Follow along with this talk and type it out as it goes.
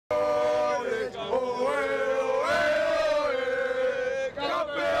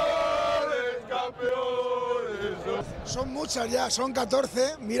Son muchas ya, son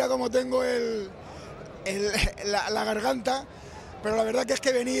 14. Mira cómo tengo la garganta. Pero la verdad que es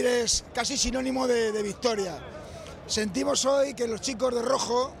que venir es casi sinónimo de victoria. Sentimos hoy que los chicos de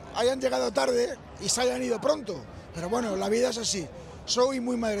rojo hayan llegado tarde y se hayan ido pronto. Pero bueno, la vida es así. Soy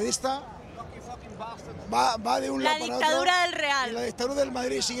muy madridista. Va de un lado para otro. La dictadura del Real. Y la dictadura del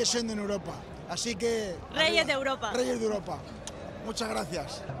Madrid sigue siendo en Europa. Así que... Reyes de Europa. Reyes de Europa. Muchas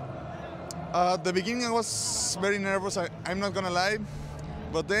gracias. At the beginning I was very nervous, I'm not gonna lie.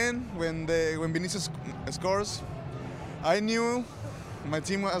 But then, when Vinicius scores, I knew my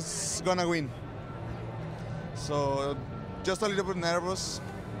team was gonna win. So, just a little bit nervous.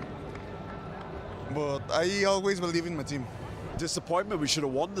 But I always believe in my team. Disappointment, we should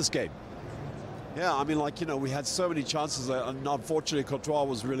have won this game. Yeah, I mean, like, you know, we had so many chances, and unfortunately Courtois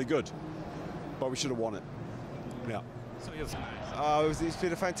was really good. But we should have won it. Yeah. It's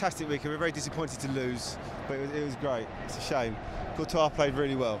been a fantastic week. We're very disappointed to lose, but it was great. It's a shame. Courtois played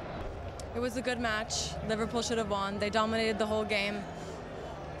really well. It was a good match. Liverpool should have won. They dominated the whole game.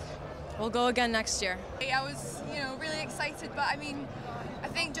 We'll go again next year. I was, really excited, but I mean, I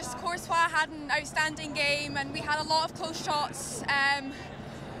think just Courtois had an outstanding game, and we had a lot of close shots.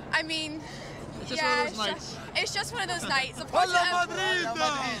 I mean, it's just one of those nights. Real Madrid!